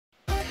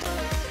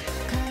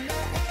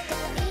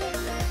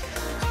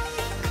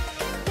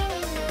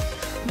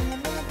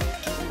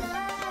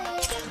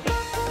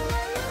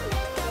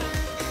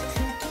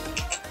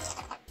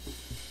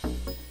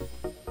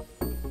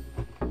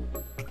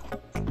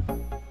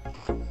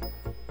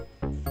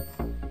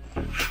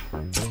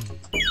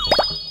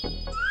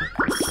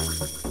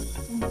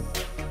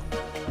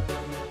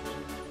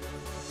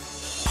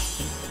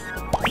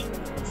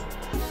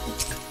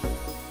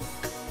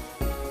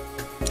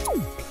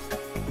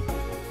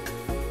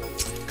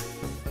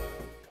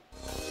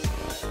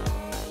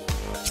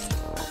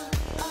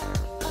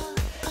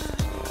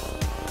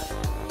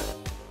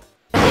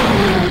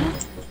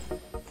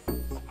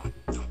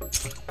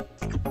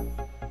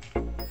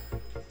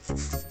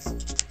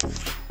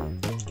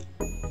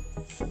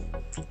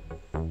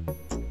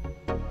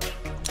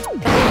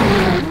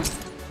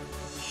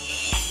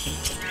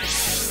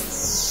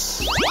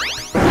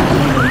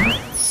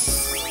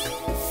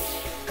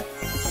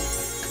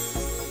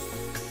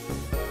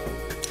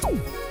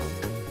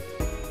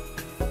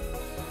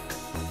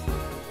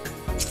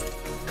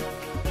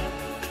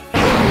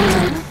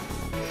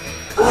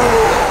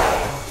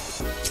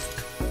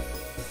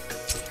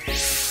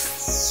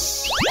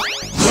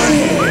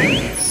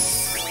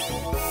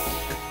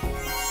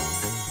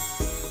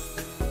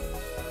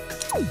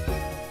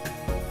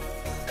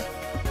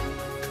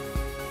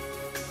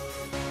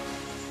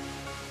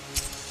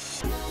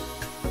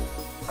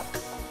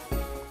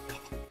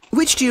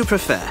Which do you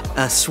prefer,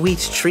 a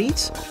sweet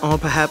treat or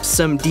perhaps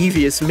some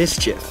devious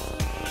mischief?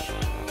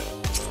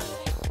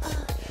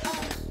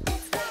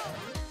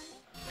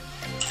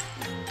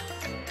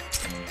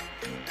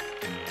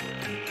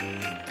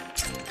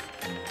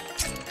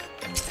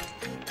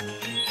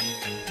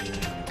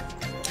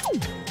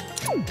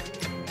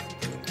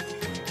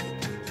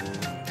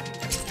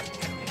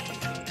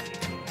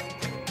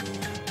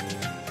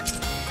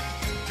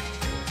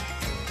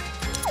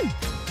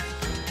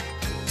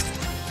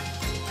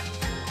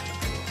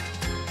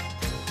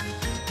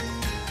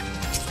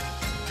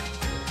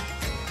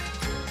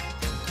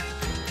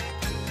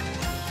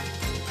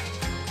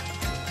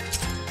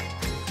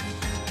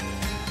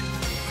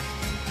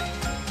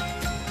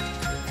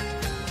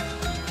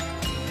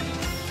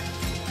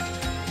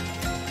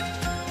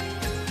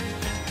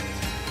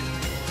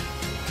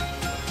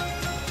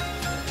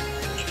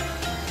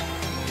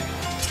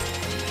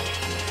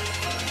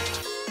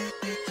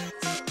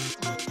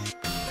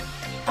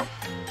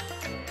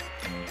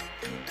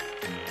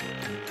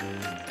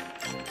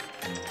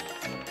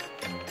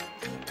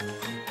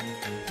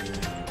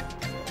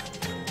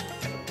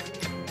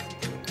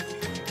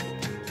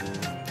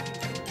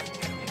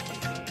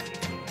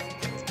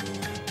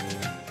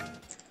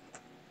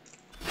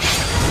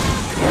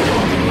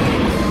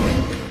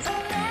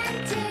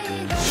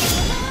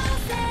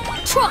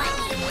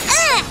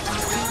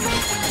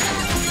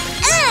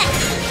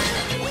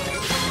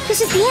 This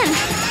is the end.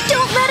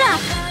 Don't let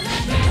up.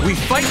 We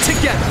fight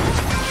together.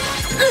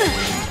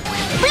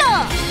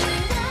 Blow.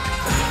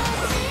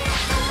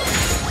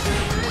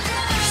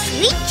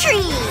 Sweet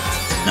treat.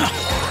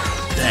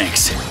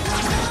 Thanks.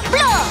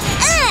 Blow.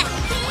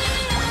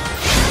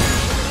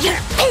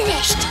 You're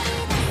finished.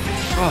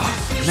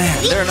 Oh,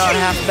 man, they're not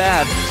half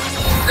bad.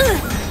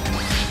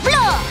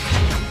 Blow.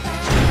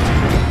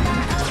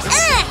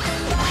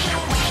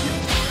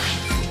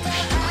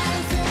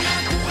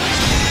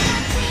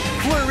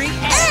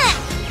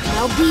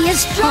 I'll be as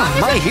strong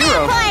as my a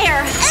hero.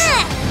 vampire!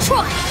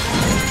 Try!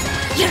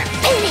 You're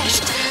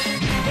finished!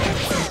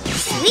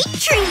 Sweet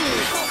treat!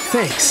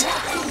 Thanks.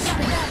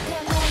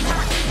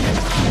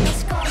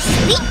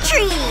 Sweet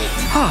treat!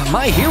 Ah,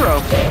 my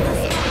hero.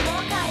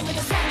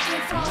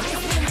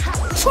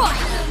 Try!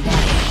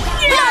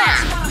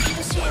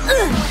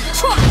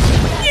 Try!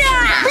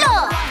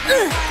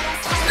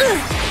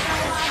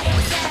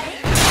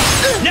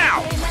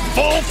 Now,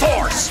 full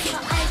force.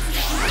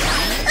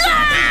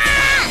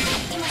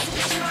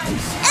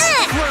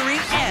 Flurry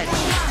edge.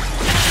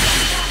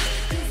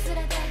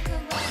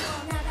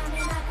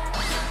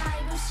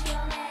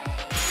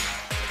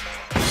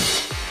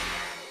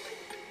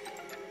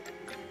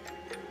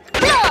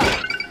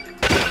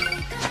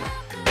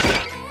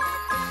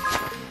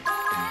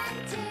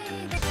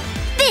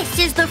 This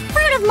is the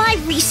fruit of my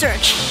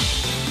research!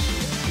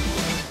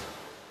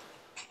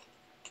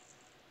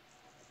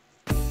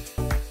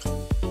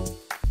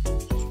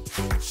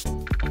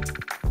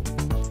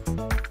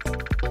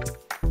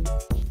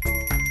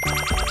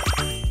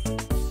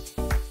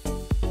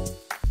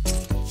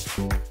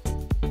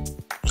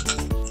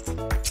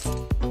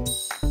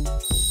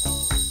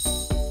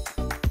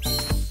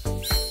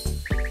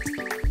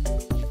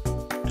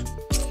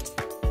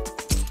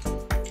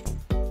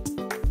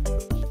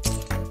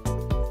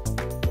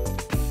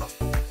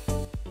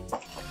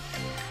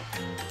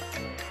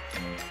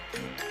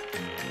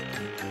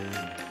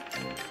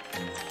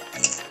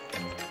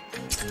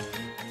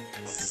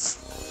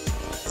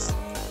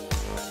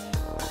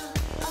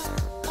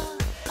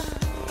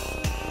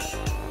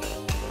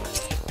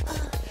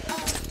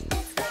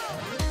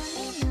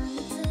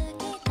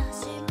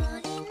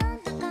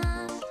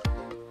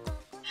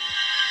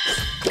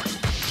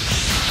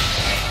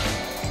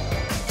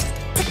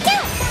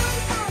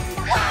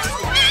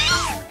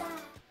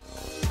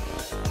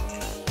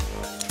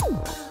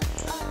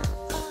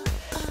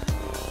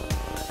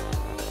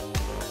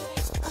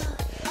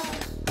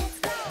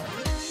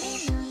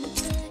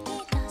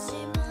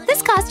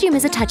 This costume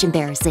is a touch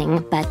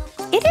embarrassing, but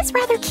it is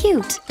rather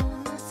cute.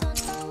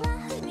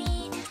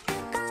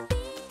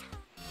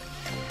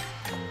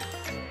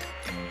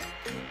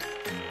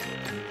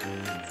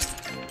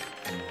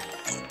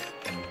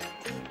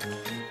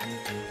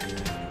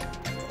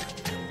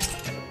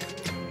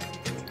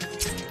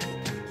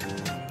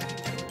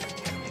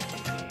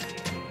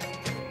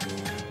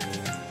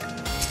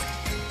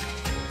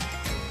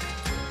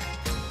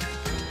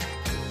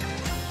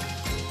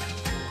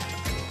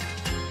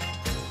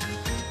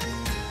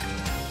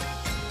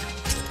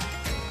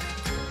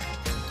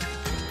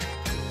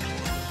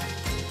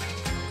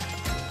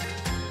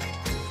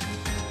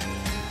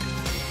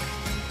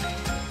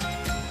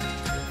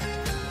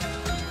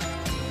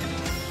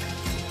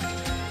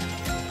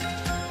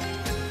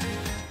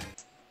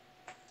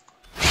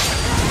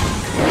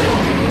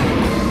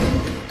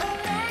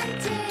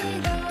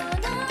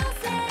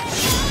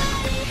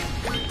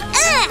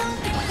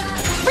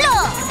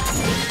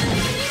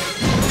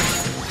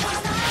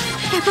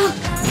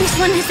 This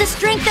one has the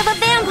strength of a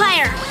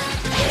vampire!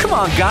 Come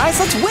on, guys,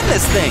 let's win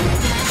this thing!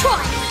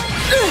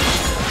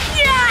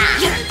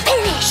 You're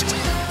finished!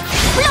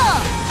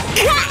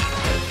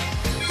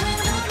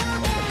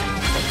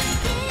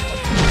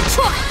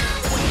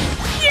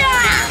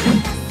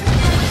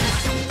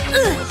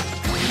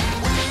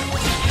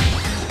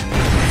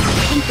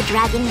 I think the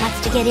dragon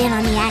wants to get in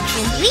on the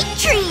action.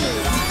 Retreat!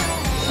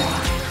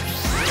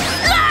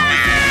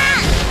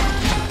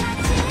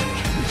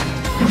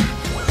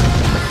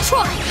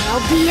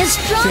 I'll be as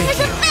strong as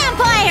a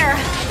vampire!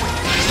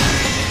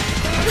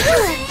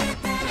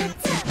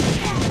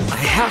 I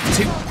have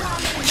to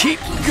keep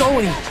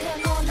going.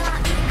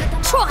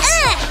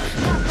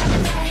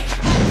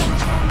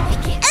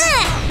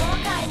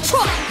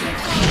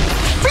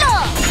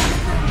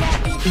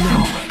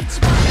 No,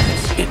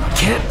 it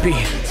can't be.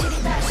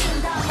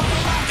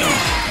 Oh,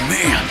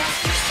 man,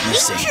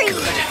 this ain't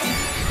good.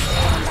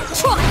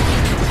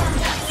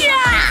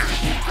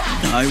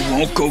 I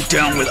won't go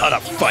down without a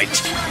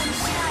fight.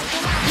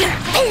 You're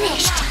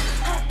finished!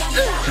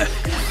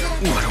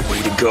 What a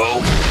way to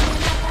go.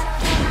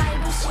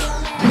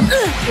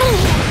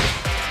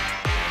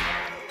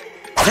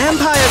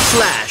 Vampire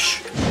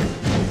Slash!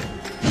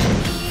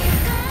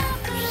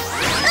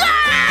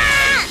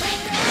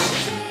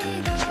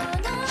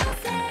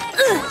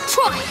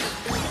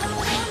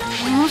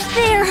 Almost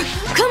there!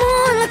 Come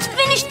on, let's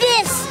finish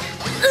this!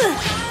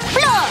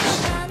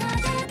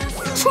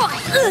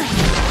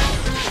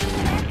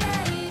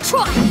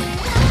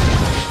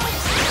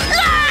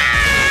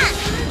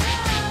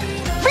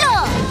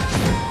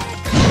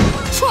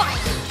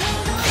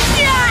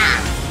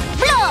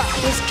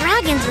 This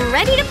dragon's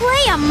ready to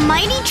play a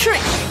mighty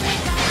trick!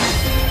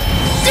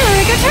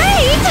 Trick or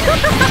treat!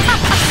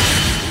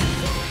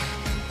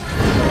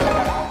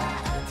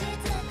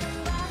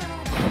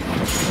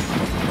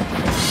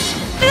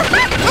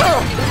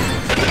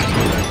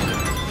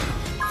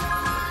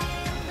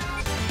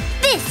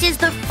 This is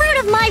the fruit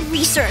of my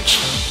research!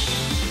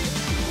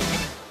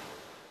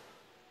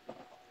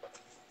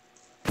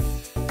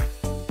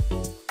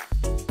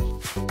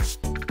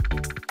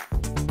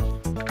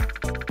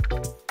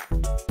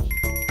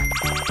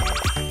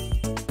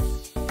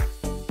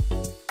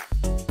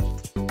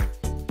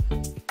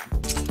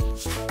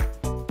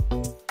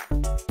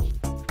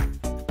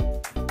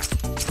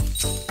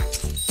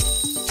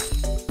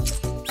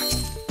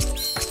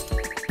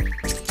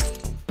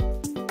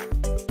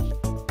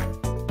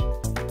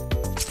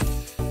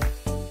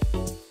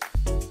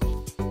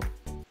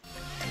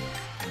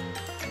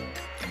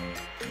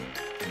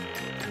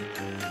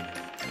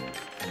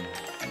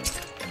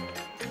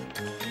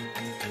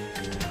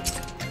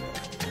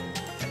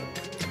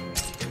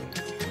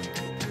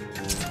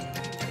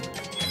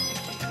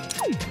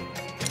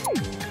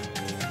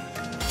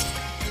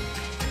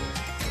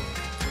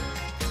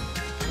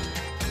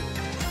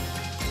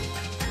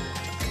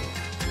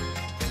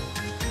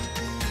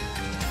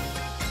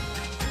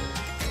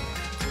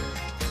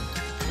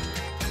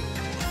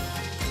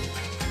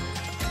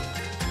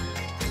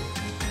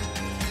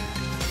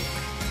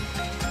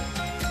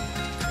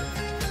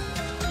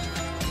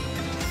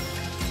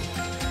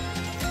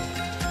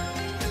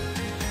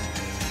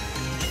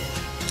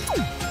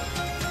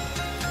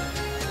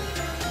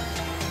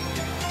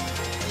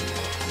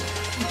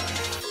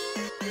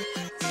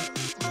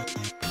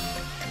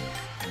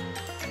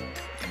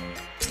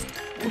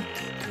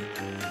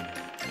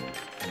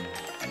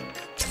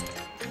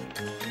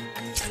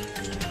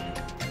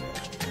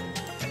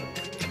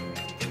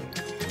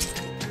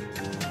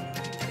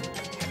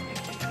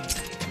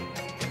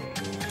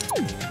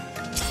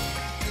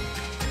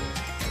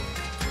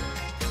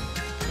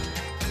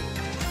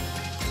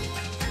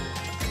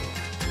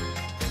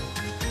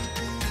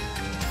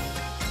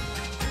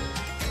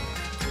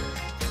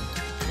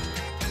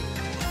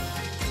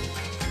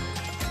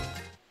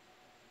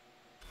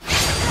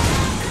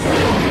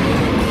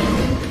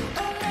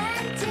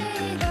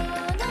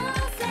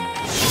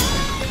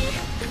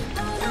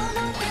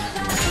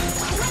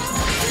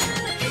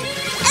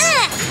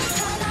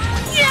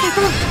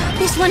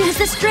 This one has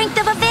the strength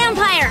of a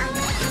vampire!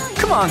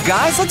 Come on,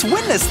 guys, let's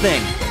win this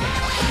thing!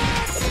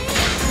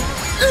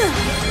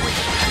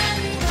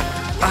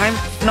 I'm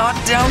not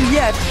down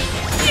yet.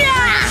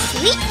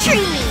 Sweet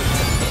treat!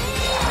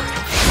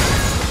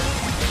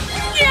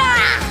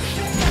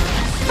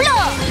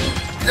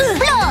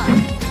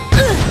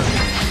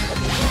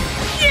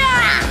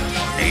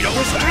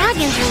 This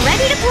dragon's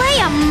ready to play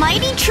a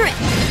mighty trick!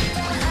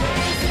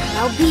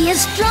 I'll be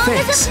as strong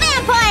as a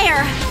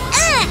vampire!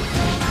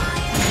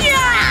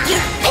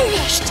 You're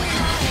finished!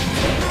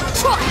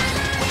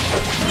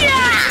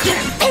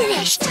 You're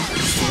finished!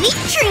 Sweet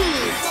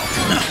treat!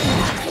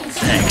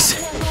 Thanks.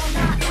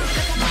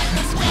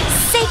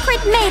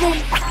 Sacred Maiden!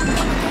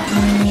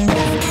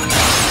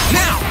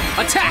 Now,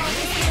 attack!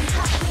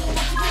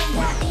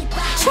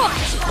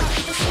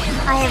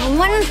 I have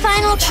one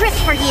final trick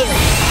for you!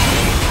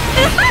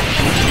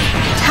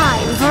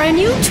 Time for a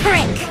new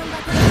trick!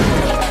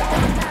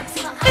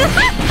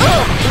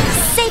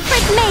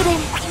 Sacred Maiden!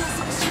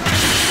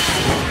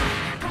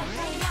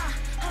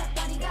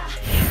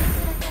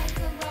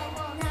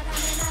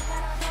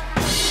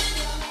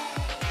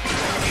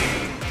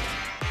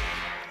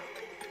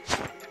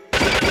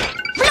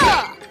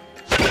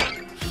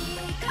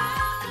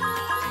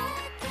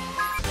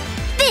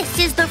 This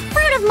is the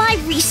fruit of my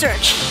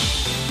research.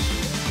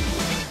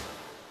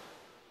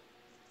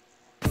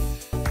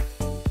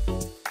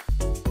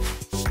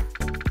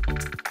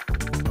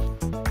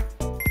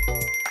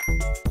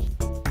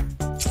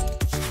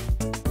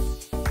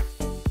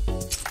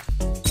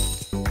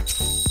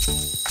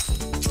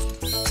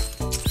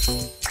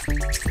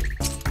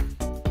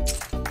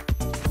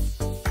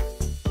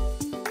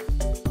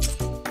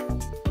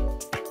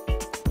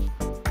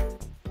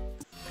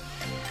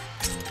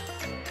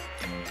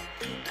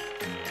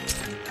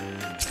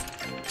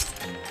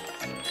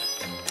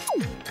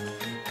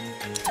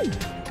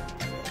 you